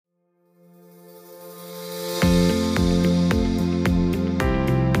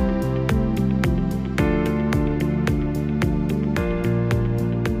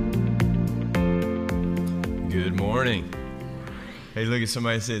Hey, look at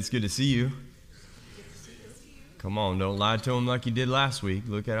somebody and say, it's good to see you. Come on, don't lie to them like you did last week.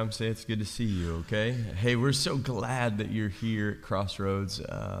 Look at them and say, it's good to see you, okay? Hey, we're so glad that you're here at Crossroads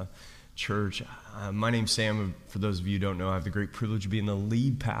Church. My name's Sam. For those of you who don't know, I have the great privilege of being the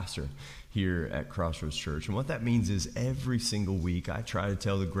lead pastor here at Crossroads Church. And what that means is every single week I try to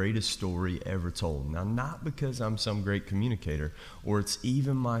tell the greatest story ever told. Now, not because I'm some great communicator or it's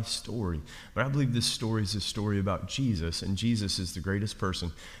even my story, but I believe this story is a story about Jesus, and Jesus is the greatest person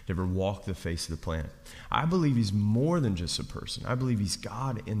to ever walk the face of the planet. I believe he's more than just a person. I believe he's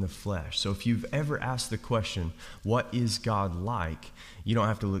God in the flesh. So if you've ever asked the question, what is God like? You don't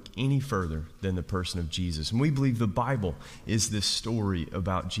have to look any further than the person of Jesus. And we believe the Bible is this story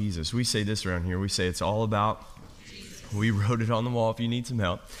about Jesus. We say this around here. We say it's all about Jesus. We wrote it on the wall if you need some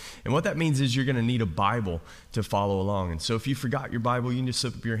help. And what that means is you're going to need a Bible to follow along. And so if you forgot your Bible, you can just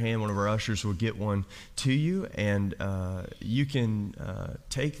slip up your hand. One of our ushers will get one to you, and you can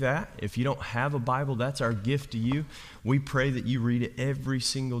take that. If you don't have a Bible, that's our gift to you. We pray that you read it every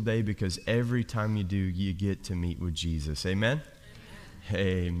single day, because every time you do, you get to meet with Jesus. Amen?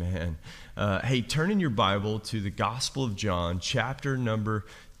 Amen. Hey, turn in your Bible to the Gospel of John, chapter number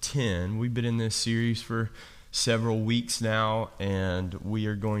 10. We've been in this series for several weeks now, and we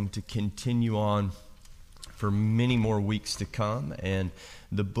are going to continue on for many more weeks to come. And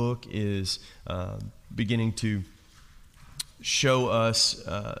the book is beginning to show us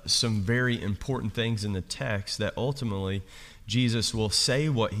some very important things in the text that ultimately Jesus will say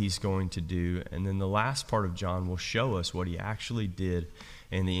what he's going to do, and then the last part of John will show us what he actually did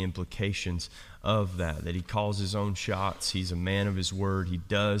and the implications of that he calls his own shots. He's a man of his word. He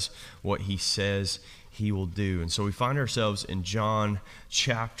does what he says he will do. And so we find ourselves in John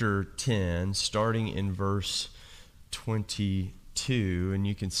chapter 10, starting in verse 22, and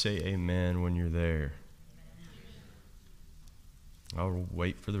you can say amen when you're there. I'll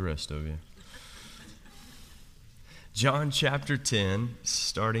wait for the rest of you. John chapter 10,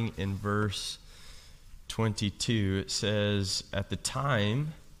 starting in verse 22, it says, At that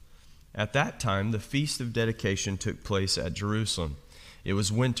time, the feast of dedication took place at Jerusalem. It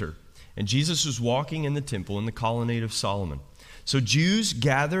was winter, and Jesus was walking in the temple in the colonnade of Solomon. So Jews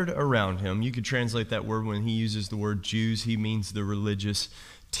gathered around him. You could translate that word. When he uses the word Jews, he means the religious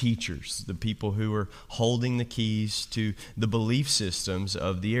teachers, the people who are holding the keys to the belief systems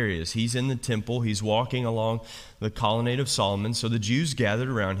of the areas. He's in the temple. He's walking along the colonnade of Solomon. So the Jews gathered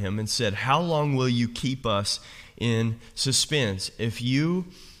around him and said, How long will you keep us in suspense? If you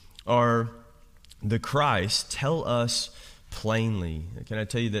are the Christ, tell us plainly. Can I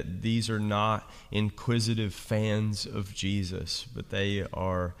tell you that these are not inquisitive fans of Jesus, but they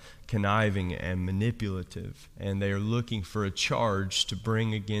are conniving and manipulative, and they are looking for a charge to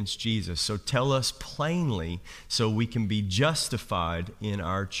bring against Jesus. So tell us plainly so we can be justified in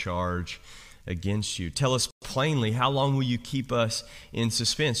our charge against you. Tell us plainly, how long will you keep us in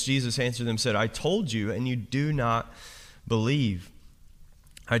suspense? Jesus answered them, said, I told you, and you do not believe.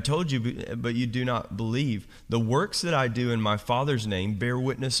 I told you, but you do not believe. The works that I do in my Father's name bear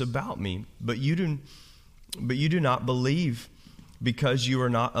witness about me, but you do not believe, because you are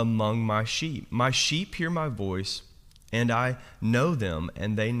not among my sheep. My sheep hear my voice, and I know them,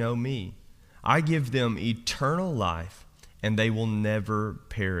 and they know me. I give them eternal life, and they will never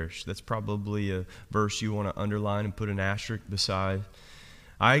perish. That's probably a verse you want to underline and put an asterisk beside.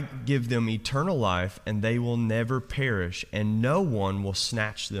 I give them eternal life, and they will never perish, and no one will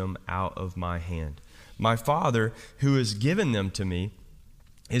snatch them out of my hand. My Father, who has given them to me,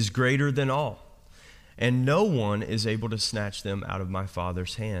 is greater than all, and no one is able to snatch them out of my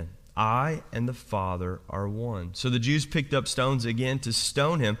Father's hand. I and the Father are one. So the Jews picked up stones again to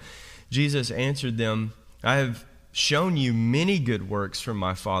stone him. Jesus answered them, I have shown you many good works from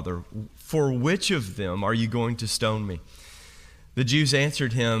my Father. For which of them are you going to stone me? The Jews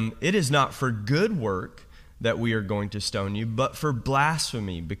answered him, It is not for good work that we are going to stone you, but for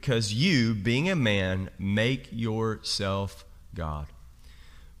blasphemy, because you, being a man, make yourself God.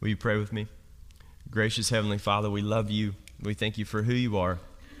 Will you pray with me? Gracious Heavenly Father, we love you. We thank you for who you are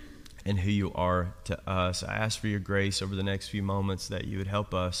and who you are to us. I ask for your grace over the next few moments, that you would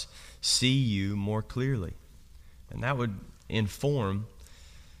help us see you more clearly, and that would inform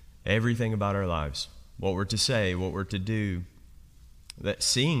everything about our lives, what we're to say, what we're to do. That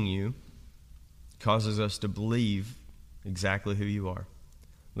seeing you causes us to believe exactly who you are.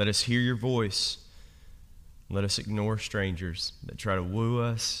 Let us hear your voice. Let us ignore strangers that try to woo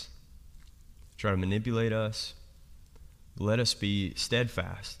us, try to manipulate us. Let us be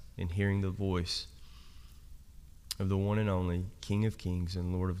steadfast in hearing the voice of the one and only King of Kings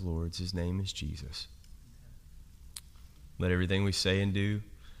and Lord of Lords. His name is Jesus. Let everything we say and do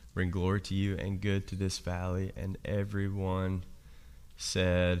bring glory to you and good to this valley. And everyone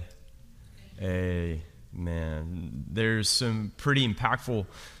said, amen. There's some pretty impactful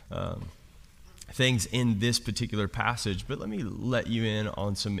things in this particular passage, but let me let you in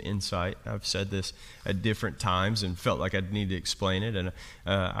on some insight. I've said this at different times and felt like I'd need to explain it. And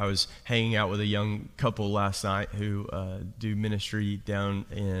I was hanging out with a young couple last night who do ministry down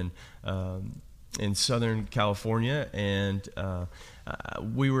in Southern California, and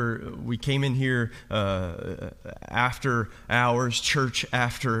we came in here after hours, church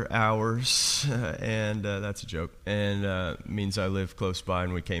after hours, and that's a joke, and means I live close by,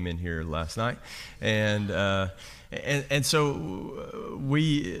 and we came in here last night, and so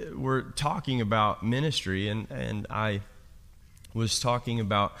we were talking about ministry, and I was talking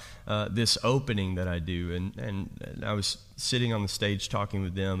about this opening that I do, and I was sitting on the stage talking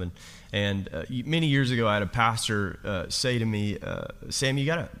with them, and many years ago I had a pastor say to me, Sam, you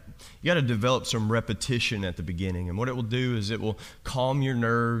gotta develop some repetition at the beginning, and what it will do is it will calm your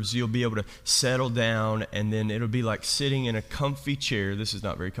nerves. You'll be able to settle down, and then it'll be like sitting in a comfy chair. This is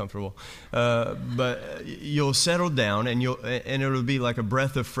not very comfortable, but you'll settle down, and it'll be like a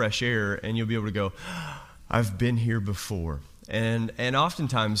breath of fresh air, and you'll be able to go, I've been here before. And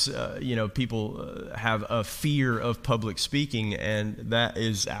oftentimes, people have a fear of public speaking, and that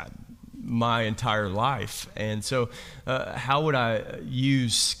is my entire life. And so how would I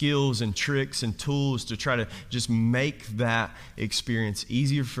use skills and tricks and tools to try to just make that experience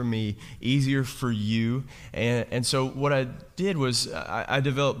easier for me, easier for you? And so what I did was I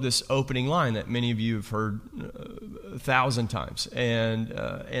developed this opening line that many of you have heard 1,000 times, and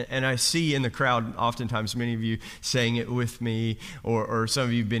I see in the crowd oftentimes many of you saying it with me, or some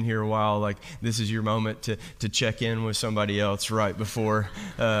of you have been here a while, like this is your moment to check in with somebody else right before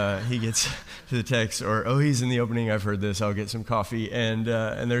he gets to the text, or he's in the opening, I've heard this, I'll get some coffee, and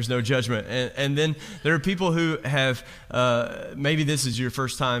there's no judgment. And then there are people who have maybe this is your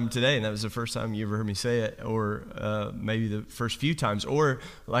first time today, and that was the first time you ever heard me say it, or maybe the first few times, or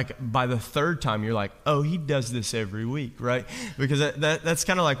like by the third time you're like, oh, he does this every week, right? Because that's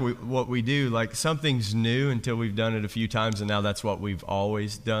kind of like what we do. Like something's new until we've done it a few times, and now that's what we've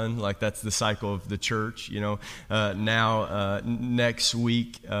always done. Like that's the cycle of the church, Now next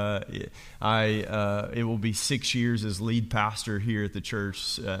week it will be 6 years as lead pastor here at the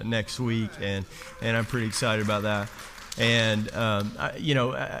church next week, and I'm pretty excited about that. And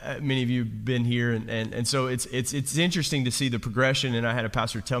many of you have been here, and so it's interesting to see the progression. And I had a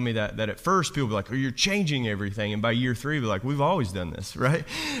pastor tell me that at first people were like, "Oh, you're changing everything," and by year 3, we're like, "We've always done this, right?"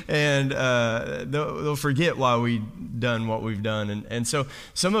 And they'll forget why we've done what we've done, and so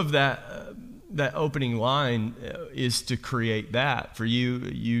some of that opening line is to create that for you.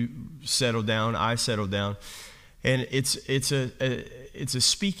 You settle down, I settle down, and it's a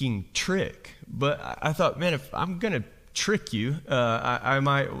speaking trick. But I thought, man, if I'm gonna trick you, I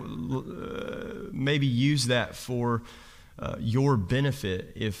might maybe use that for your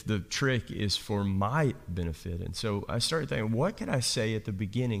benefit if the trick is for my benefit. And so I started thinking, what could I say at the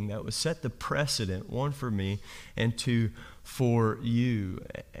beginning that would set the precedent, one for me and two for you?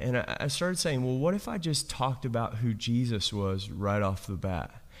 And I started saying, well, what if I just talked about who Jesus was right off the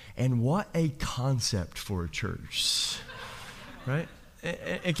bat? And what a concept for a church, right?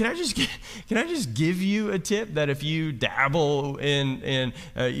 And can I just give you a tip that if you dabble in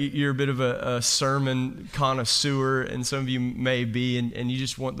you're a bit of a sermon connoisseur, and some of you may be, and you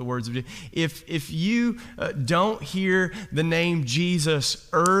just want the words of Jesus. If you don't hear the name Jesus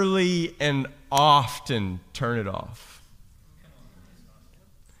early and often, turn it off.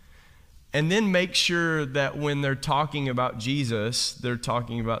 And then make sure that when they're talking about Jesus, they're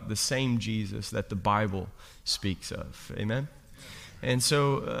talking about the same Jesus that the Bible speaks of. Amen? And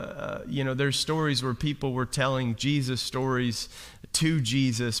so, there's stories where people were telling Jesus stories to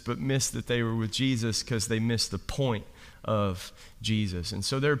Jesus, but missed that they were with Jesus because they missed the point of Jesus. And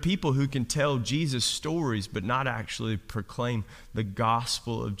so there are people who can tell Jesus stories, but not actually proclaim the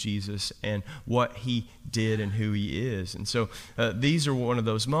gospel of Jesus and what he did and who he is. And so these are one of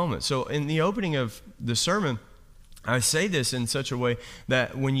those moments. So in the opening of the sermon, I say this in such a way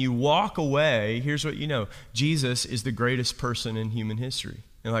that when you walk away, here's what you know: Jesus is the greatest person in human history.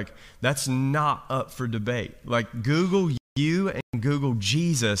 And that's not up for debate. Google You and Google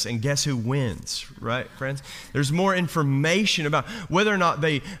Jesus, and guess who wins, right, friends? There's more information about whether or not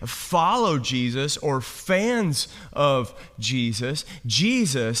they follow Jesus or fans of Jesus.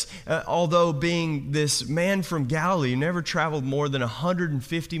 Jesus, although being this man from Galilee, never traveled more than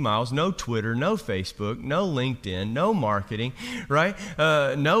 150 miles, no Twitter, no Facebook, no LinkedIn, no marketing, right?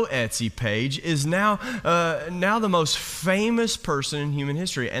 No Etsy page, is now the most famous person in human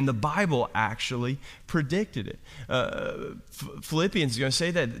history, and the Bible actually predicted it. Philippians is going to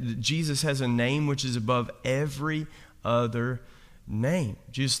say that Jesus has a name which is above every other name.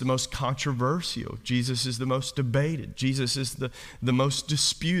 Jesus is the most controversial. Jesus is the most debated. Jesus is the most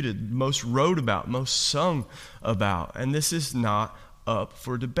disputed, most wrote about, most sung about. And this is not up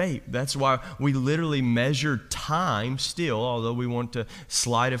for debate. That's why we literally measure time still, although we want to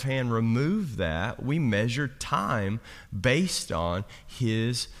sleight of hand remove that. We measure time based on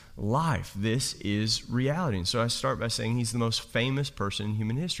his life. This is reality. And so I start by saying he's the most famous person in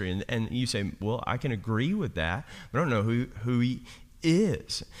human history. And you say, well, I can agree with that, but I don't know who he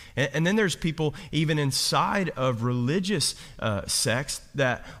is. And then there's people even inside of religious sects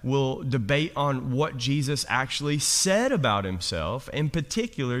that will debate on what Jesus actually said about himself. In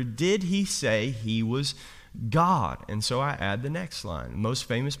particular, did he say he was God? And so I add the next line, most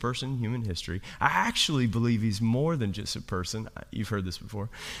famous person in human history. I actually believe he's more than just a person. You've heard this before.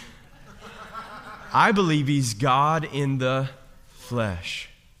 I believe he's God in the flesh.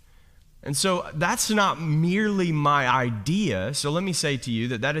 And so that's not merely my idea. So let me say to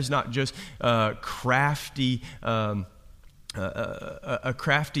you that is not just a crafty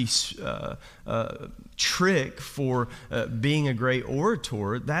trick for being a great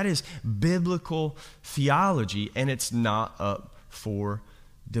orator. That is biblical theology, and it's not up for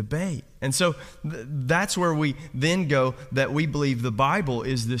debate. And so that's where we then go, that we believe the Bible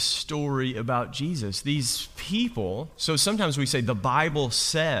is this story about Jesus. These people, so sometimes we say the Bible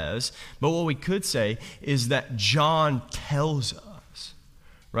says, but what we could say is that John tells us,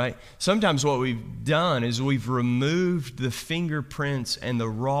 right? Sometimes what we've done is we've removed the fingerprints and the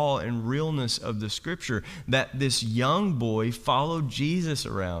raw and realness of the Scripture, that this young boy followed Jesus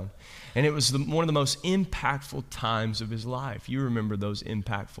around. And it was one of the most impactful times of his life. You remember those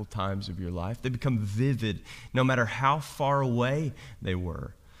impactful times of your life. They become vivid no matter how far away they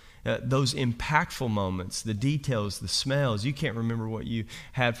were. Those impactful moments, the details, the smells. You can't remember what you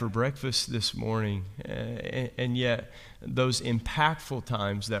had for breakfast this morning. And yet those impactful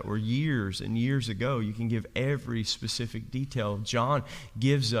times that were years and years ago, you can give every specific detail. John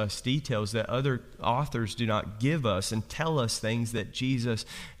gives us details that other authors do not give us, and tell us things that Jesus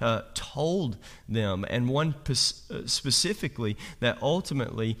told them. And one specifically that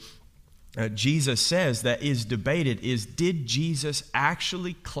ultimately Jesus says that is debated is, did Jesus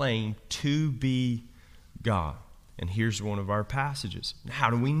actually claim to be God? And here's one of our passages. How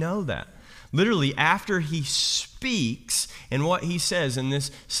do we know that? Literally, after he speaks, and what he says in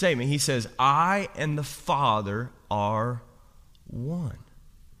this statement, he says, I and the Father are one.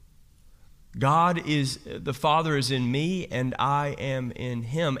 The Father is in me, and I am in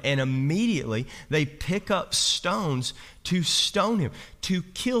him. And immediately they pick up stones to stone him, to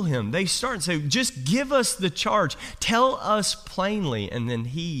kill him. They start and say, just give us the charge. Tell us plainly. And then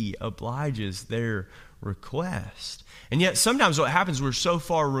he obliges their request. And yet sometimes what happens, we're so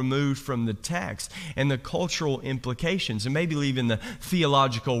far removed from the text and the cultural implications, and maybe even the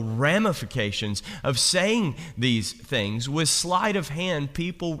theological ramifications of saying these things. With sleight of hand,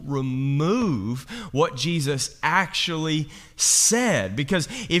 people remove what Jesus actually said. Because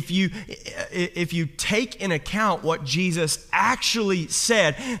if you take in account what Jesus actually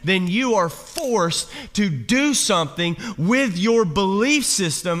said, then you are forced to do something with your belief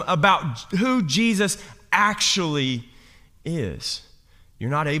system about who Jesus actually is. You're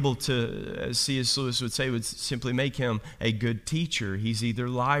not able to, as C.S. Lewis would say, would simply make him a good teacher. He's either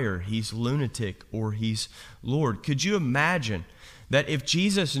liar, he's lunatic, or he's Lord. Could you imagine that if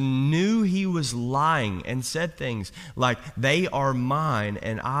Jesus knew he was lying and said things like, they are mine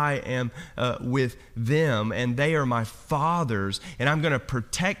and I am with them and they are my Father's and I'm going to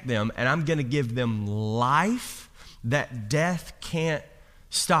protect them and I'm going to give them life that death can't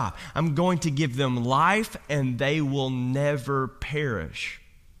stop. I'm going to give them life and they will never perish.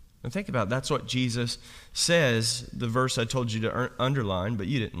 Now think about it. That's what Jesus says, the verse I told you to underline, but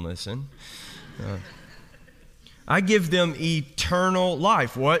you didn't listen. I give them eternal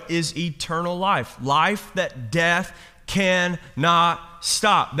life. What is eternal life? Life that death cannot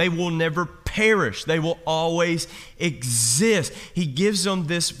stop. They will never perish. They will always exist. He gives them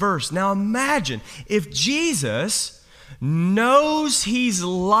this verse. Now imagine if Jesus knows he's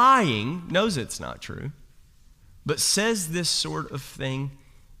lying, knows it's not true, but says this sort of thing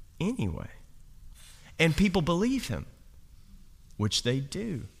anyway. And people believe him, which they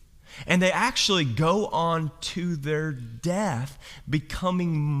do. And they actually go on to their death,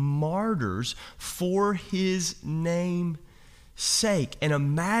 becoming martyrs for his name's sake. And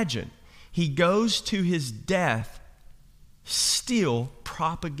imagine, he goes to his death still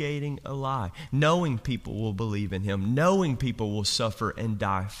propagating a lie, knowing people will believe in him, knowing people will suffer and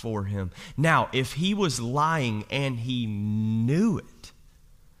die for him. Now, if he was lying and he knew it,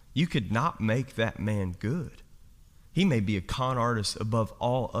 you could not make that man good. He may be a con artist above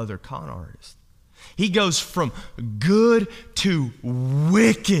all other con artists. He goes from good to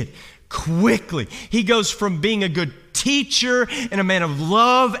wicked quickly. He goes from being a good teacher and a man of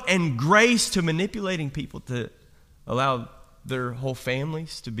love and grace to manipulating people to allow their whole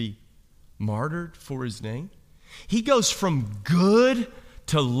families to be martyred for his name. He goes from good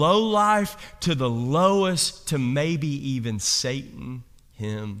to low life to the lowest to maybe even Satan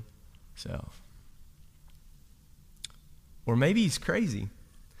himself. Or maybe he's crazy.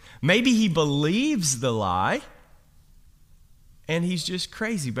 Maybe he believes the lie and he's just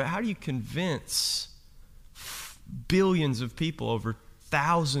crazy. But how do you convince billions of people over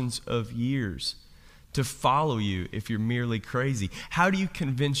thousands of years to follow you if you're merely crazy? How do you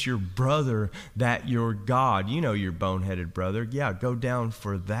convince your brother that you're God? You know your boneheaded brother. Yeah, go down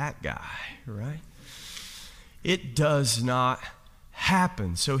for that guy, right? It does not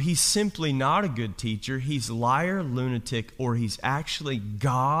happen. So he's simply not a good teacher. He's liar, lunatic, or he's actually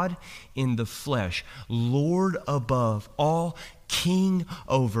God in the flesh, Lord above all, King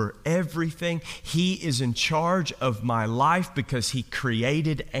over everything. He is in charge of my life because he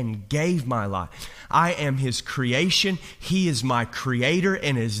created and gave my life. I am his creation. He is my creator,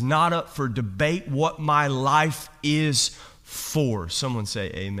 and it is not up for debate what my life is for. Someone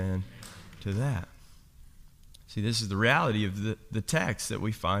say amen to that. See, this is the reality of the text that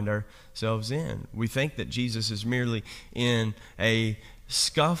we find ourselves in. We think that Jesus is merely in a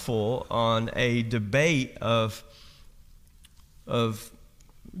scuffle on a debate of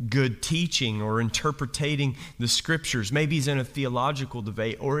good teaching or interpreting the scriptures. Maybe he's in a theological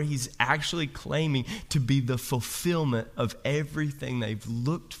debate, or he's actually claiming to be the fulfillment of everything they've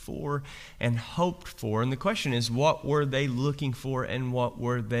looked for and hoped for. And the question is, what were they looking for and what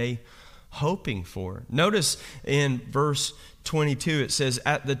were they hoping for? Notice in verse 22, it says,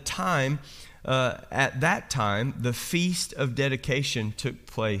 at that time, the feast of dedication took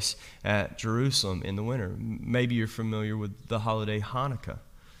place at Jerusalem in the winter. Maybe you're familiar with the holiday Hanukkah,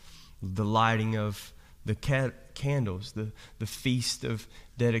 the lighting of the candles, the feast of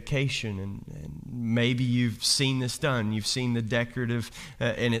dedication. And maybe you've seen this done. You've seen the decorative,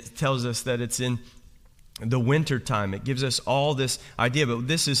 and it tells us that it's in the winter time. It gives us all this idea, but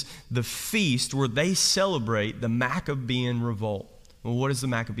this is the feast where they celebrate the Maccabean revolt. Well, what is the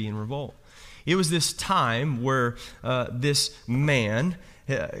Maccabean revolt? It was this time where this man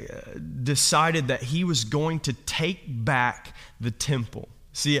decided that he was going to take back the temple.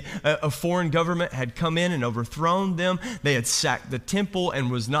 See, a foreign government had come in and overthrown them. They had sacked the temple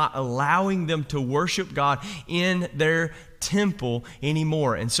and was not allowing them to worship God in their temple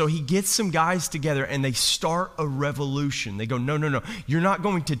anymore. And so he gets some guys together and they start a revolution. They go, no, you're not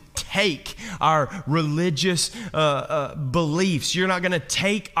going to take our religious beliefs. You're not going to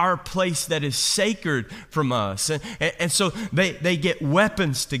take our place that is sacred from us. And so they get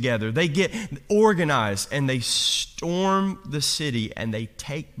weapons together. They get organized and they storm the city and they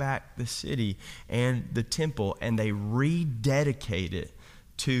take back the city and the temple and they rededicate it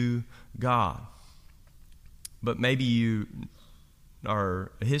to God. But maybe you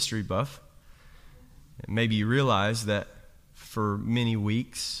are a history buff. Maybe you realize that for many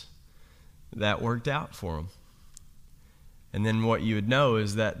weeks that worked out for them. And then what you would know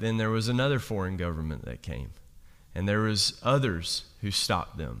is that then there was another foreign government that came. And there was others who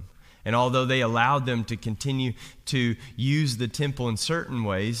stopped them. And although they allowed them to continue to use the temple in certain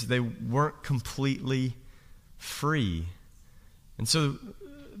ways, they weren't completely free. And so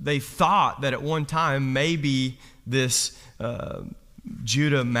they thought that at one time maybe this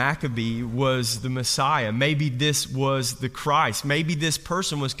Judah Maccabee was the Messiah. Maybe this was the Christ. Maybe this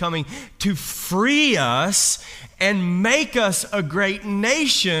person was coming to free us and make us a great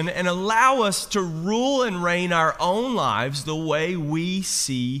nation and allow us to rule and reign our own lives the way we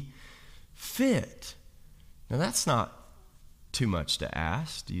see fit. Now that's not too much to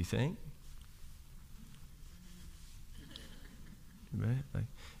ask, do you think? Right?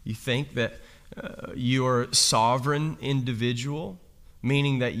 You think that you're a sovereign individual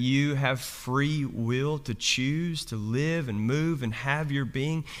meaning that you have free will to choose to live and move and have your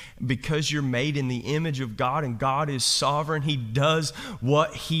being because you're made in the image of God, and God is sovereign. He does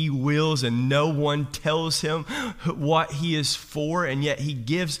what He wills, and no one tells Him what He is for, and yet He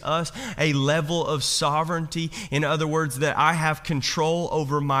gives us a level of sovereignty. In other words, that I have control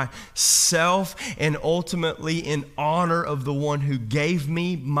over myself, and ultimately in honor of the one who gave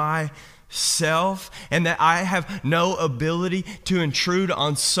me myself, and that I have no ability to intrude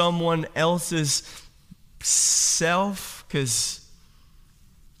on someone else's self, because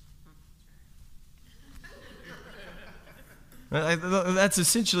that's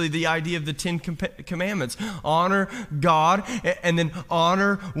essentially the idea of the Ten Commandments. Honor God and then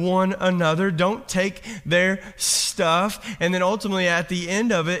honor one another. Don't take their stuff. And then ultimately at the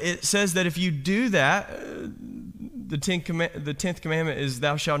end of it, it says that if you do that, the 10th commandment is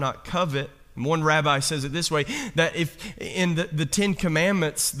thou shalt not covet. One rabbi says it this way, that if in the 10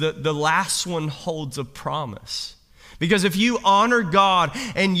 commandments, the last one holds a promise. Because if you honor God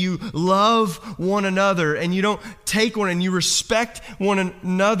and you love one another and you don't take one and you respect one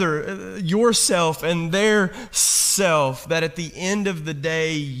another, yourself and their self, that at the end of the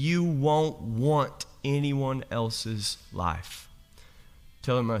day, you won't want anyone else's life.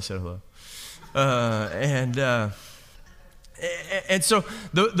 Tell them I said hello. And so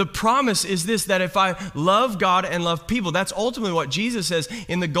the promise is this, that if I love God and love people, that's ultimately what Jesus says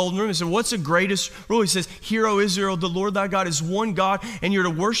in the golden rule. He said, what's the greatest rule? He says, hear, O Israel, the Lord thy God is one God, and you're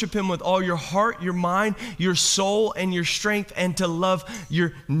to worship Him with all your heart, your mind, your soul, and your strength, and to love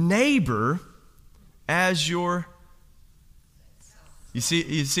your neighbor as your. You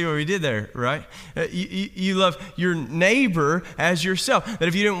see what we did there, right? You love your neighbor as yourself. That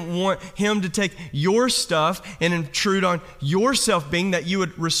if you didn't want him to take your stuff and intrude on your self-being, that you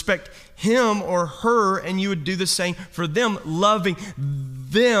would respect him or her and you would do the same for them, loving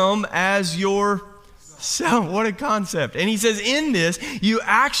them as yourself. What a concept. And he says in this, you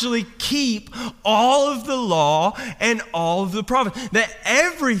actually keep all of the law and all of the prophets. That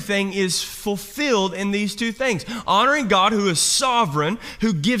everything is fulfilled in these two things. Honoring God, who is sovereign,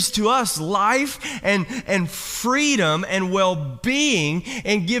 who gives to us life and freedom and well-being,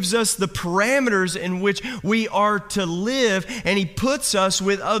 and gives us the parameters in which we are to live. And He puts us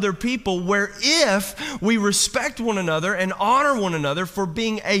with other people where if we respect one another and honor one another for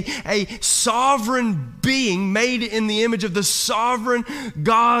being a sovereign being made in the image of the sovereign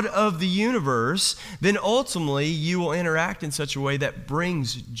God of the universe, then ultimately you will interact in such a way that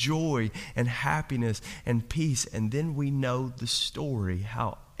brings joy and happiness and peace. And then we know the story,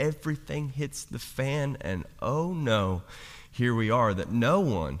 how everything hits the fan, and oh no, here we are, that no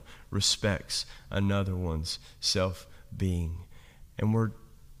one respects another one's self-being. And we're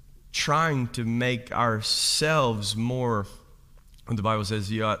trying to make ourselves more. The Bible says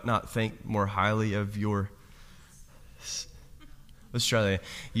you ought not think more highly of your. Let's try that.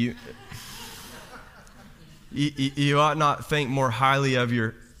 You ought not think more highly of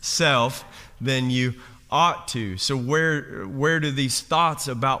yourself than you ought to. So where do these thoughts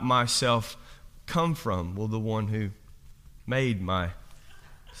about myself come from? Well, the one who made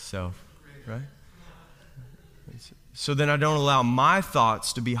myself, right? So then I don't allow my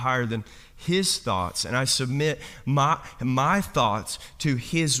thoughts to be higher than His thoughts, and I submit my thoughts to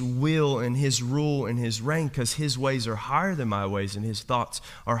His will and His rule and His reign, because His ways are higher than my ways and His thoughts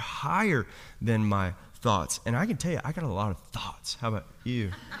are higher than my thoughts. And I can tell you, I got a lot of thoughts. How about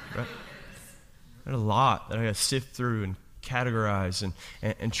you? Right? I got a lot that I got to sift through and categorize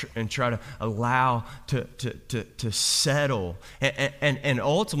and try to allow to settle. And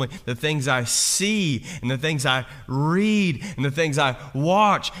ultimately, the things I see and the things I read and the things I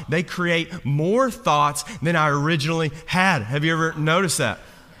watch, they create more thoughts than I originally had. Have you ever noticed that?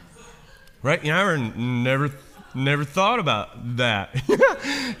 Right? You know, I never thought about that.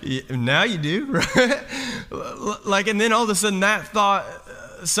 Now you do, right? Like, and then all of a sudden that thought,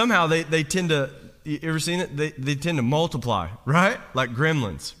 somehow they tend to. You ever seen it? They tend to multiply, right? Like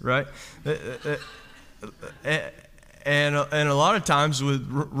gremlins, right? And a lot of times with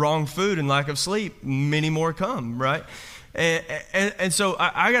wrong food and lack of sleep, many more come, right? And so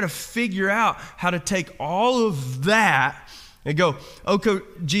I got to figure out how to take all of that and go, okay,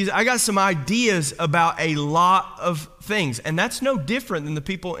 Jesus, I got some ideas about a lot of things. And that's no different than the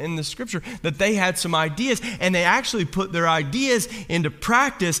people in the scripture, that they had some ideas and they actually put their ideas into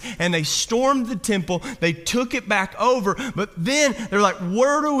practice, and they stormed the temple. They took it back over. But then they're like,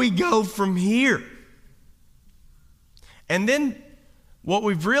 where do we go from here? And then what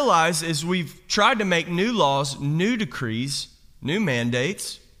we've realized is we've tried to make new laws, new decrees, new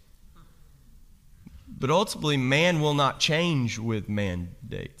mandates. But ultimately, man will not change with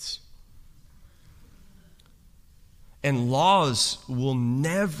mandates. And laws will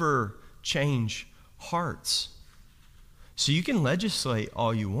never change hearts. So you can legislate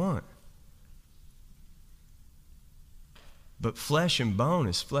all you want. But flesh and bone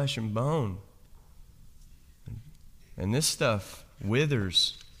is flesh and bone. And this stuff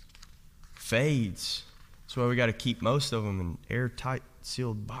withers, fades. That's why we got to keep most of them in airtight,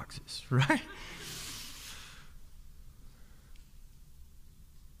 sealed boxes, right?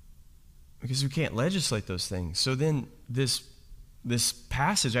 Because we can't legislate those things. So then this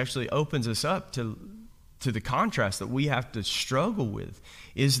passage actually opens us up to the contrast that we have to struggle with,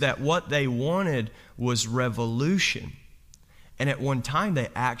 is that what they wanted was revolution. And at one time, they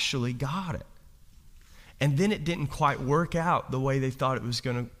actually got it. And then it didn't quite work out the way they thought it was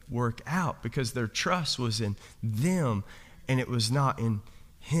going to work out, because their trust was in them and it was not in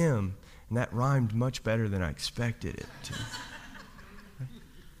him. And that rhymed much better than I expected it to.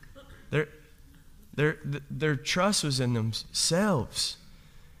 Their trust was in themselves.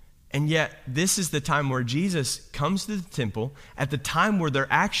 And yet, this is the time where Jesus comes to the temple, at the time where they're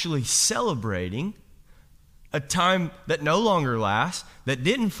actually celebrating a time that no longer lasts, that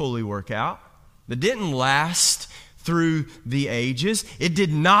didn't fully work out, that didn't last through the ages. It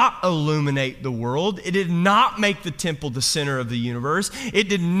did not illuminate the world. It did not make the temple the center of the universe. It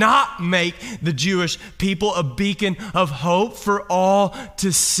did not make the Jewish people a beacon of hope for all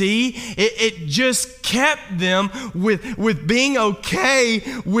to see. It just kept them with being okay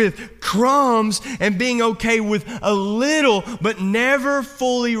with crumbs and being okay with a little, but never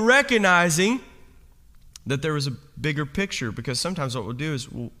fully recognizing that there was a bigger picture. Because sometimes what we'll do is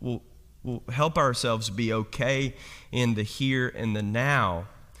we'll help ourselves be okay in the here and the now.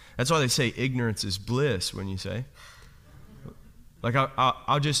 That's why they say ignorance is bliss. When you say, like,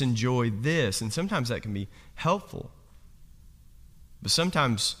 I'll just enjoy this. And sometimes that can be helpful. But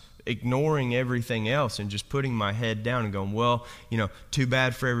sometimes ignoring everything else and just putting my head down and going, well, too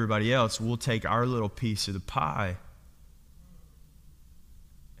bad for everybody else. We'll take our little piece of the pie.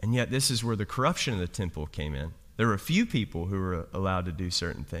 And yet this is where the corruption of the temple came in. There were a few people who were allowed to do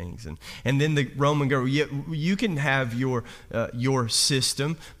certain things. And then the Roman government, you can have your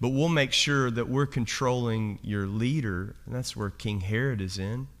system, but we'll make sure that we're controlling your leader. And that's where King Herod is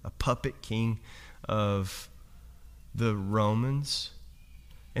in, a puppet king of the Romans.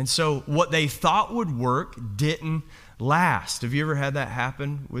 And so what they thought would work didn't last. Have you ever had that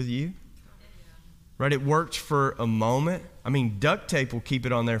happen with you? Right? It worked for a moment. I mean, duct tape will keep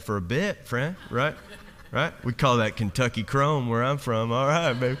it on there for a bit, friend, right? Right? We call that Kentucky chrome where I'm from. All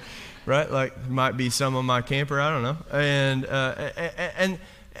right, baby. Right? Like, might be some on my camper. I don't know.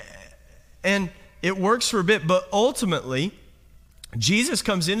 And it works for a bit, but ultimately, Jesus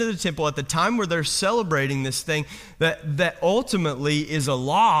comes into the temple at the time where they're celebrating this thing that ultimately is a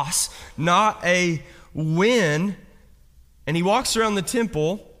loss, not a win. And he walks around the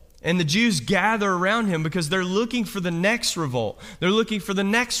temple, and the Jews gather around him because they're looking for the next revolt. They're looking for the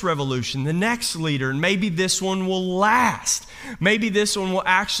next revolution, the next leader. And maybe this one will last. Maybe this one will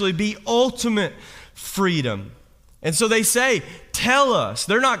actually be ultimate freedom. And so they say, tell us.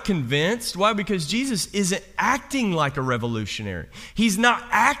 They're not convinced. Why? Because Jesus isn't acting like a revolutionary. He's not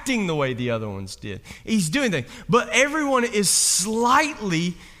acting the way the other ones did. He's doing things. But everyone is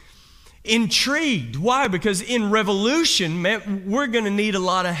slightly intrigued. Why? Because in revolution, man, we're going to need a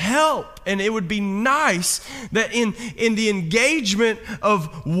lot of help. And it would be nice that in the engagement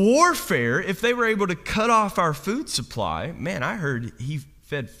of warfare, if they were able to cut off our food supply, man, I heard he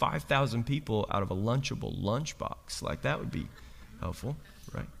fed 5,000 people out of a Lunchable lunchbox. Like, that would be helpful,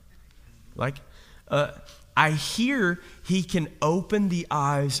 right? Like, I hear he can open the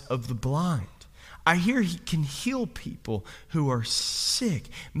eyes of the blind. I hear he can heal people who are sick.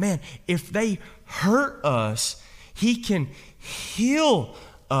 Man, if they hurt us, he can heal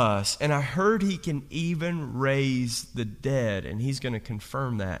us. And I heard he can even raise the dead. And he's going to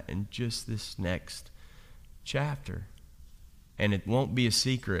confirm that in just this next chapter. And it won't be a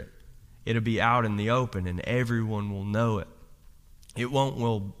secret. It'll be out in the open and everyone will know it. It won't,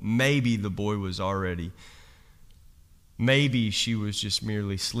 well, maybe the boy was already, maybe she was just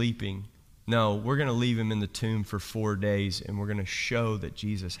merely sleeping. No, we're going to leave him in the tomb for 4 days, and we're going to show that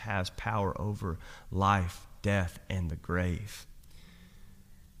Jesus has power over life, death, and the grave.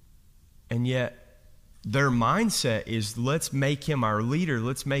 And yet, their mindset is, let's make him our leader,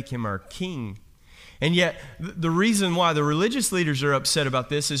 let's make him our king. And yet, the reason why the religious leaders are upset about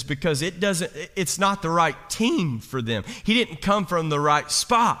this is because it's not the right team for them. He didn't come from the right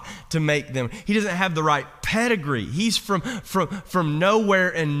spot to make them. He doesn't have the right pedigree. He's from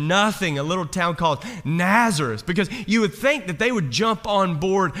nowhere and nothing, a little town called Nazareth. Because you would think that they would jump on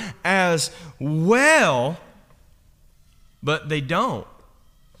board as well, but they don't.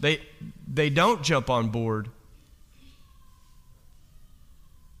 They don't jump on board.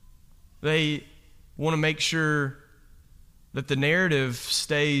 They want to make sure that the narrative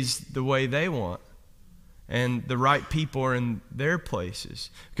stays the way they want and the right people are in their places.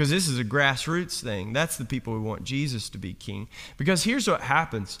 Because this is a grassroots thing. That's the people who want Jesus to be king. Because here's what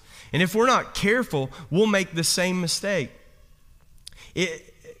happens. And if we're not careful, we'll make the same mistake.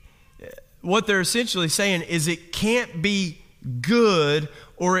 What they're essentially saying is it can't be good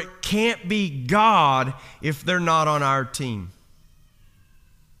or it can't be God if they're not on our team.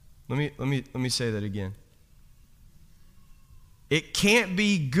 Let me say that again. It can't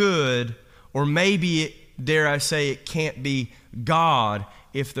be good, or maybe, dare I say, it can't be God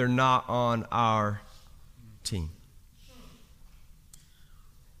if they're not on our team.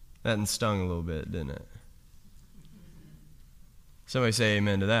 That stung a little bit, didn't it? Somebody say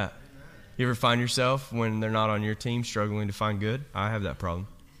amen to that. You ever find yourself, when they're not on your team, struggling to find good? I have that problem.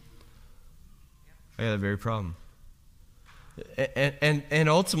 I have that very problem. And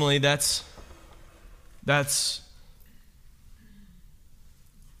ultimately, that's what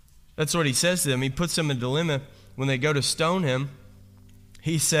he says to them. He puts them in a dilemma when they go to stone him.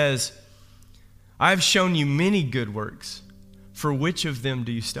 He says, I have shown you many good works. For which of them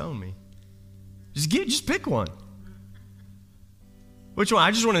do you stone me? Just pick one. Which one?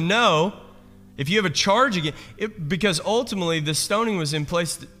 I just want to know if you have a charge again. Because ultimately, the stoning was in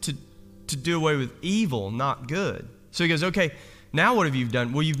place to do away with evil, not good. So he goes, okay, now what have you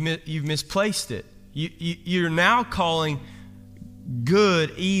done? Well, you've misplaced it. You're now calling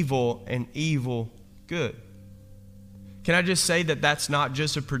good evil and evil good. Can I just say that that's not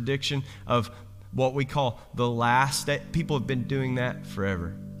just a prediction of what we call the last day? People have been doing that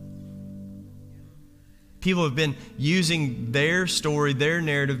forever. People have been using their story, their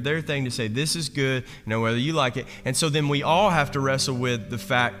narrative, their thing to say this is good, whether you like it. And so then we all have to wrestle with the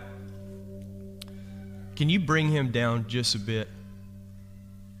fact, can you bring him down just a bit?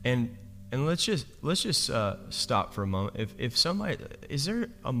 And let's just stop for a moment. If somebody, is there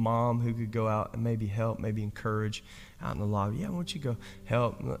a mom who could go out and maybe help, maybe encourage out in the lobby? Yeah, why don't you go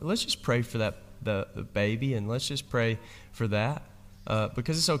help? Let's just pray for the baby, and let's just pray for that.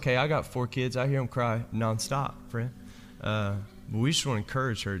 Because it's okay. I got 4 kids. I hear them cry nonstop, friend. But we just want to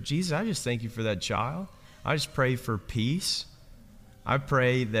encourage her. Jesus, I just thank you for that child. I just pray for peace. I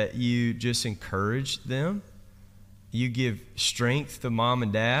pray that you just encourage them. You give strength to mom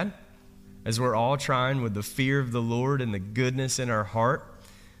and dad as we're all trying with the fear of the Lord and the goodness in our heart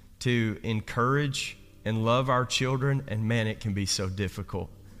to encourage and love our children. And man, it can be so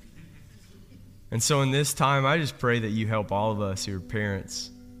difficult. And so in this time, I just pray that you help all of us who are parents,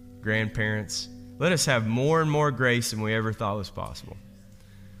 grandparents. Let us have more and more grace than we ever thought was possible.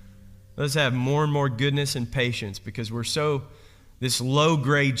 Let us have more and more goodness and patience, because we're so this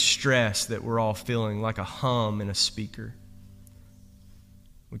low-grade stress that we're all feeling, like a hum in a speaker.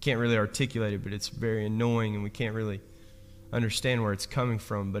 We can't really articulate it, but it's very annoying, and we can't really understand where it's coming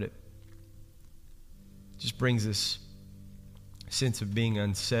from, but it just brings this sense of being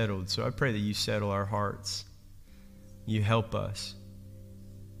unsettled. So I pray that you settle our hearts. You help us.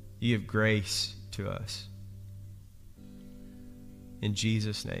 You give grace to us. In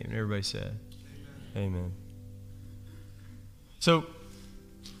Jesus' name. And everybody said, Amen. So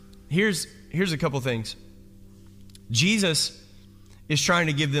here's a couple things. Jesus is trying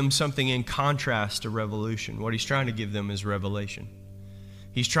to give them something in contrast to revolution. What he's trying to give them is revelation.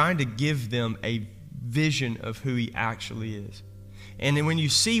 He's trying to give them a vision of who he actually is. And then when you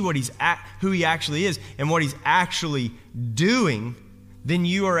see who he actually is and what he's actually doing, then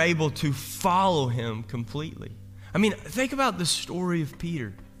you are able to follow him completely. I mean, think about the story of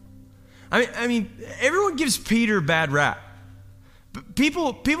Peter. I mean, everyone gives Peter a bad rap.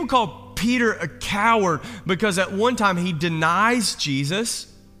 People call Peter a coward because at one time he denies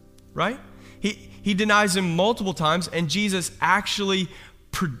Jesus, right? He denies him multiple times, and Jesus actually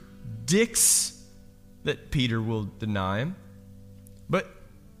predicts that Peter will deny him. But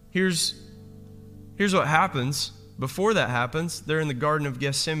here's what happens. Before that happens, they're in the Garden of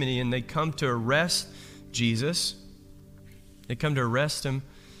Gethsemane, and they come to arrest Jesus. They come to arrest him.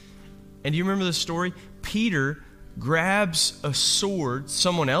 And do you remember the story? Peter grabs a sword,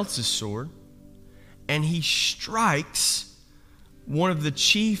 someone else's sword, and he strikes one of the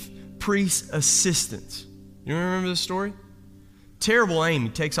chief priest's assistants. You remember the story? Terrible aim. He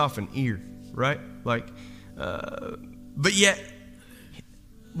takes off an ear, right? But yet,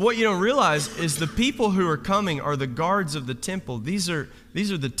 what you don't realize is the people who are coming are the guards of the temple. These are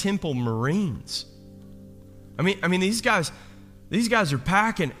the temple marines. I mean these guys are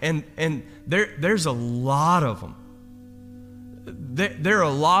packing, and there's a lot of them. There are a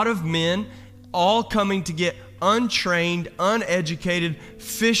lot of men all coming to get untrained, uneducated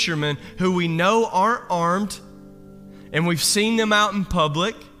fishermen who we know aren't armed, and we've seen them out in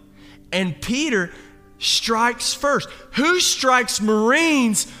public. And Peter strikes first. Who strikes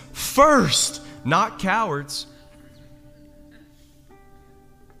Marines first? Not cowards.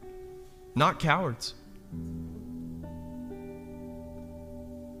 Not cowards.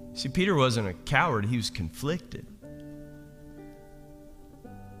 See, Peter wasn't a coward. He was conflicted.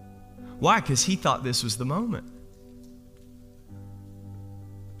 Why? Because he thought this was the moment.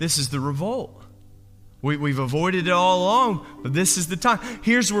 This is the revolt. We've avoided it all along, but this is the time.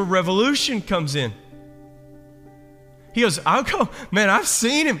 Here's where revolution comes in. He goes, I'll go. Man, I've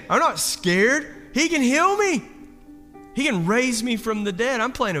seen him. I'm not scared. He can heal me. He can raise me from the dead.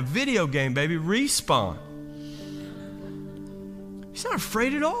 I'm playing a video game, baby. Respawn. He's not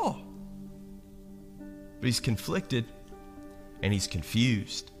afraid at all. But he's conflicted and he's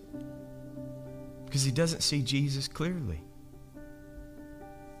confused because he doesn't see Jesus clearly.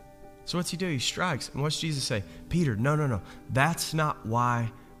 So what's he do? He strikes. And what's Jesus say? Peter, no. That's not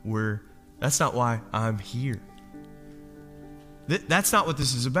why I'm here. That's not what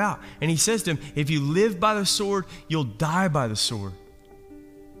this is about. And he says to him, if you live by the sword, you'll die by the sword.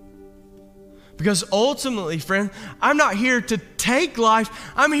 Because ultimately, friend, I'm not here to take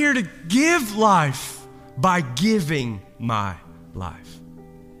life. I'm here to give life by giving my life.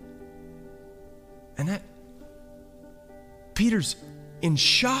 And that, Peter's in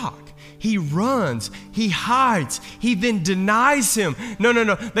shock. He runs. He hides. He then denies him.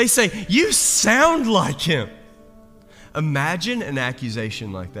 No. They say, you sound like him. Imagine an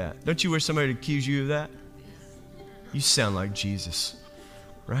accusation like that. Don't you wish somebody would accuse you of that? You sound like Jesus,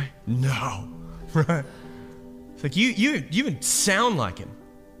 right? No, right? It's like you even sound like him.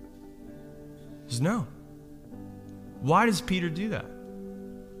 He says, no. Why does Peter do that?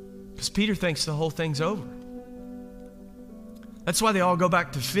 Because Peter thinks the whole thing's over. That's why they all go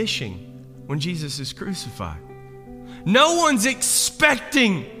back to fishing when Jesus is crucified. No one's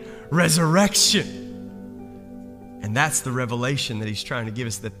expecting resurrection. And that's the revelation that he's trying to give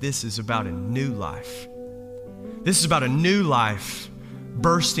us, that this is about a new life. This is about a new life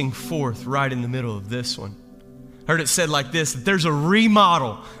bursting forth right in the middle of this one. I heard it said like this, that there's a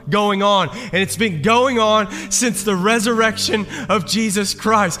remodel going on, and it's been going on since the resurrection of Jesus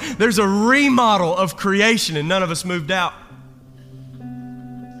Christ. There's a remodel of creation, and none of us moved out.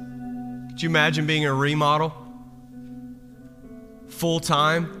 Could you imagine being a remodel? Full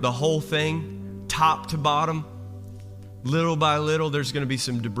time, the whole thing, top to bottom. Little by little, there's going to be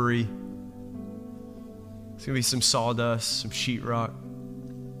some debris. There's going to be some sawdust, some sheetrock.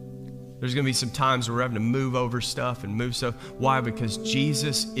 There's going to be some times where we're having to move over stuff and move stuff. Why? Because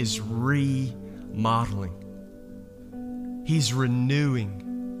Jesus is remodeling. He's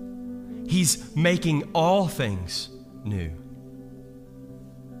renewing. He's making all things new.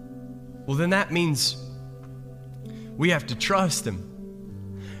 Well, then that means we have to trust him.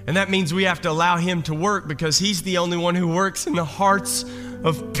 And that means we have to allow him to work, because he's the only one who works in the hearts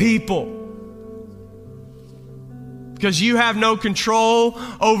of people. Because you have no control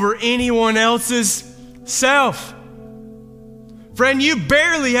over anyone else's self. Friend, you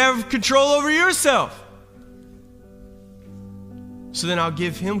barely have control over yourself. So then I'll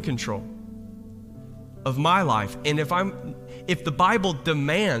give him control of my life. And if the Bible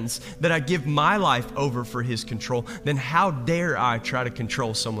demands that I give my life over for his control, then how dare I try to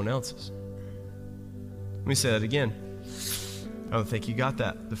control someone else's? Let me say that again. I don't think you got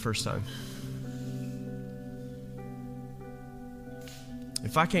that the first time.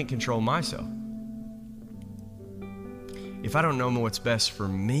 If I can't control myself, if I don't know what's best for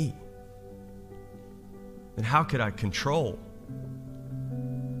me, then how could I control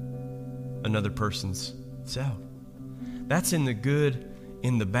another person's self? That's in the good,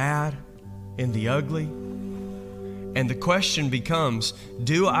 in the bad, in the ugly. And the question becomes,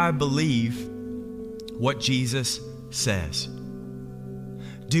 do I believe what Jesus says?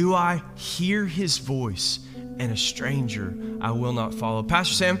 Do I hear his voice, and a stranger I will not follow?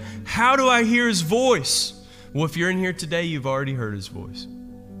 Pastor Sam, how do I hear his voice? Well, if you're in here today, you've already heard his voice.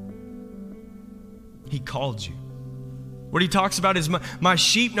 He called you. What he talks about is my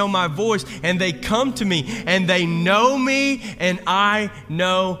sheep know my voice, and they come to me, and they know me, and I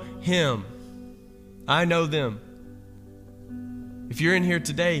know him. I know them. If you're in here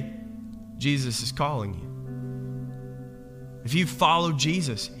today, Jesus is calling you. If you follow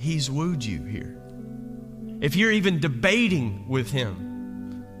Jesus, he's wooed you here. If you're even debating with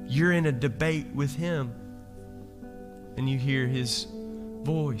him, you're in a debate with him, and you hear his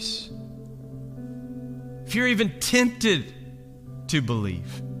voice. If you're even tempted to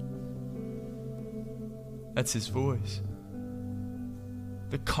believe, that's his voice.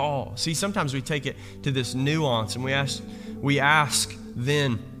 The call. See, sometimes we take it to this nuance, and we ask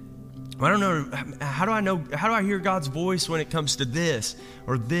then, I don't know, how do I hear God's voice when it comes to this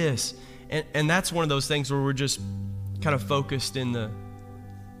or this? And that's one of those things where we're just kind of focused in the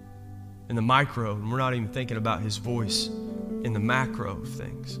micro, and we're not even thinking about his voice in the macro of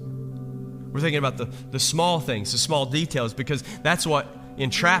things. We're thinking about the small things, the small details, because that's what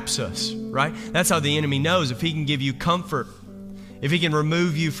entraps us, right? That's how the enemy knows. If he can give you comfort, if he can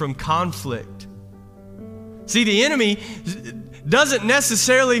remove you from conflict. See, the enemy doesn't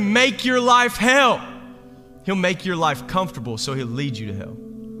necessarily make your life hell. He'll make your life comfortable, so he'll lead you to hell.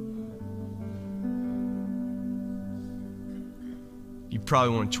 You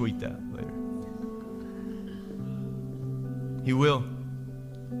probably want to tweet that later. He will.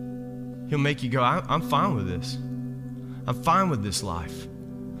 He'll make you go, I'm fine with this. I'm fine with this life.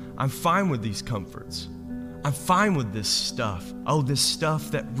 I'm fine with these comforts. I'm fine with this stuff. Oh, this stuff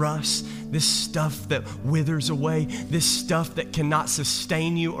that rusts, this stuff that withers away, this stuff that cannot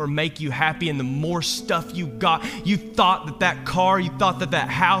sustain you or make you happy. And the more stuff you got, you thought that car, you thought that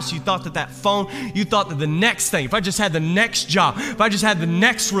house, you thought that phone, you thought that the next thing, if I just had the next job, if I just had the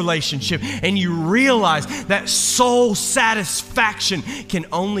next relationship, and you realize that soul satisfaction can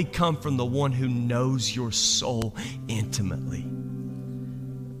only come from the one who knows your soul intimately.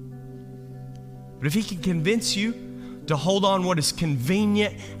 But if he can convince you to hold on what is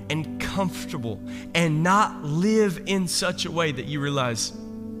convenient and comfortable and not live in such a way that you realize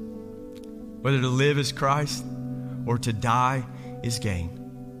whether to live is Christ or to die is gain.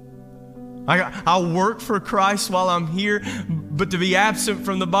 I'll work for Christ while I'm here, but to be absent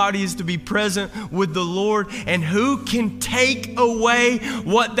from the body is to be present with the Lord. And who can take away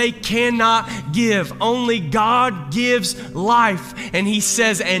what they cannot give? Only God gives life. And he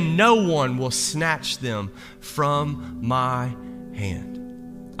says, and no one will snatch them from my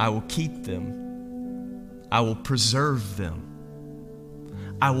hand. I will keep them. I will preserve them.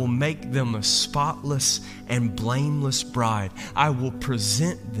 I will make them a spotless and blameless bride. I will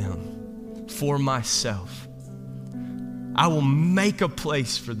present them for myself. I will make a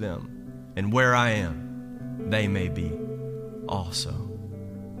place for them, and where I am, they may be also.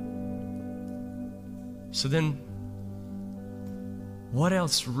 So then, what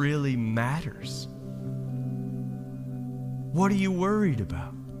else really matters? What are you worried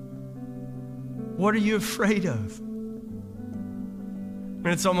about? What are you afraid of? And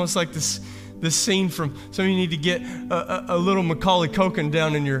it's almost like this scene from, some of you need to get a little Macaulay Culkin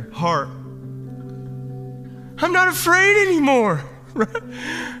down in your heart. I'm not afraid anymore.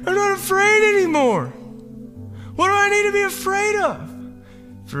 I'm not afraid anymore. What do I need to be afraid of?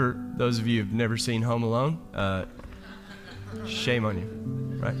 For those of you who've never seen Home Alone, shame on you,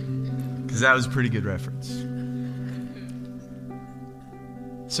 right? Because that was a pretty good reference.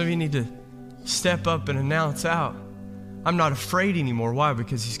 Some of you need to step up and announce out, I'm not afraid anymore. Why?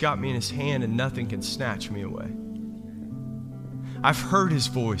 Because he's got me in his hand and nothing can snatch me away. I've heard his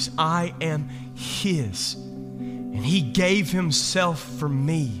voice. I am his. And he gave himself for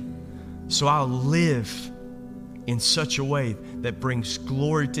me. So I'll live in such a way that brings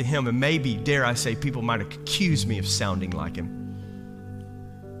glory to him. And maybe, dare I say, people might accuse me of sounding like him.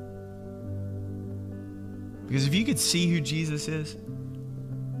 Because if you could see who Jesus is,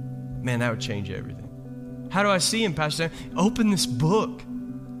 man, that would change everything. How do I see him, Pastor Sam? Open this book.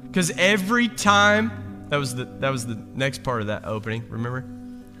 Because every time, that was the next part of that opening. Remember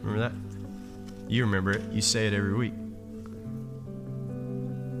that? You remember it. You say it every week.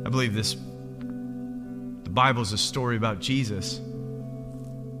 I believe the Bible is a story about Jesus.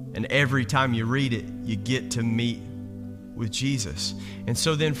 And every time you read it, you get to meet with Jesus. And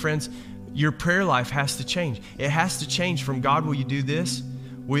so then, friends, your prayer life has to change. It has to change from, God, will you do this?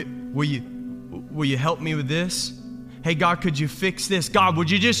 Will you help me with this? Hey, God, could you fix this? God, would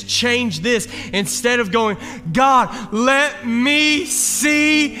you just change this? Instead of going, God, let me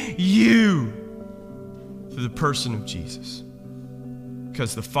see you. Through the person of Jesus.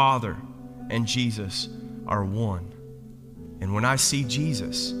 Because the Father and Jesus are one. And when I see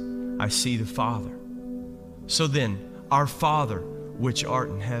Jesus, I see the Father. So then, our Father, which art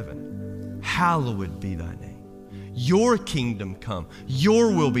in heaven, hallowed be thy name. Your kingdom come.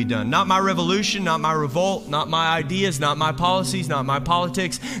 Your will be done. Not my revolution, not my revolt, not my ideas, not my policies, not my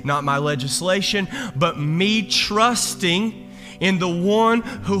politics, not my legislation, but me trusting in the one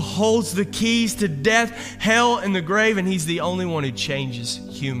who holds the keys to death, hell, and the grave, and He's the only one who changes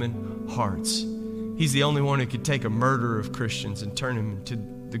human hearts. He's the only one who could take a murderer of Christians and turn him into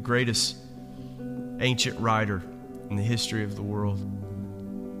the greatest ancient writer in the history of the world.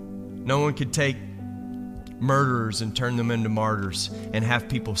 No one could take murderers and turn them into martyrs and have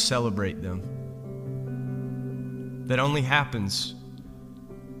people celebrate them. That only happens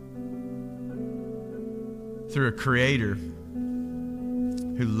through a Creator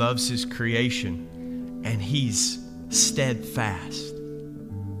who loves His creation, and He's steadfast.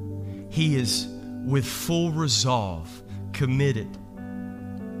 He is with full resolve committed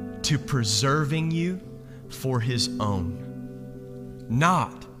to preserving you for His own,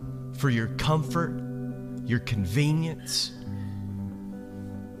 not for your comfort, your convenience.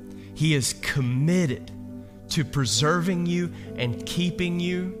 He is committed to preserving you and keeping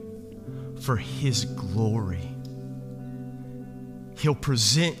you for His glory. He'll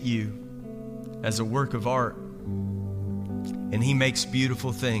present you as a work of art, and He makes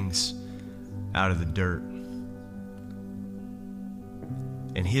beautiful things out of the dirt.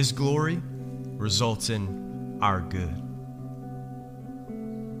 And His glory results in our good.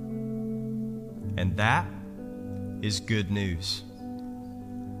 And that is good news.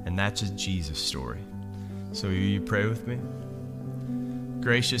 And that's a Jesus story. So will you pray with me?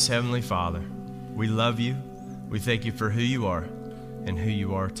 Gracious Heavenly Father, we love You. We thank You for who You are and who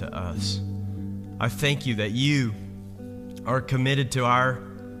You are to us. I thank You that You are committed to our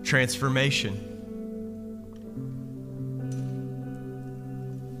transformation.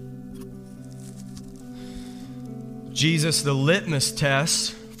 Jesus, the litmus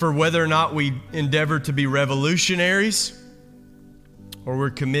test for whether or not we endeavor to be revolutionaries or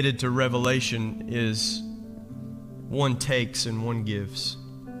we're committed to revelation is one takes and one gives.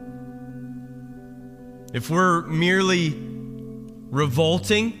 If we're merely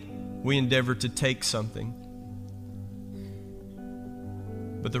revolting, we endeavor to take something.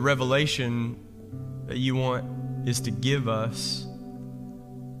 But the revelation that You want is to give us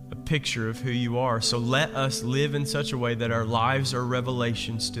a picture of who You are. So let us live in such a way that our lives are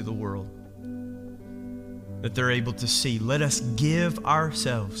revelations to the world, that they're able to see. Let us give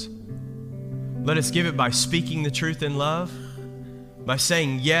ourselves. Let us give it by speaking the truth in love, by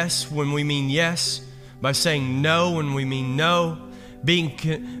saying yes when we mean yes, by saying no when we mean no, being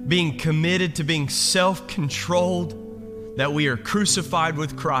committed to being self-controlled, that we are crucified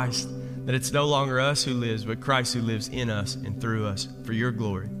with Christ, that it's no longer us who lives, but Christ who lives in us and through us for Your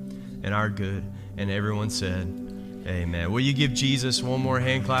glory and our good. And everyone said, amen. Will you give Jesus one more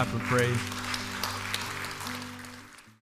hand clap of praise?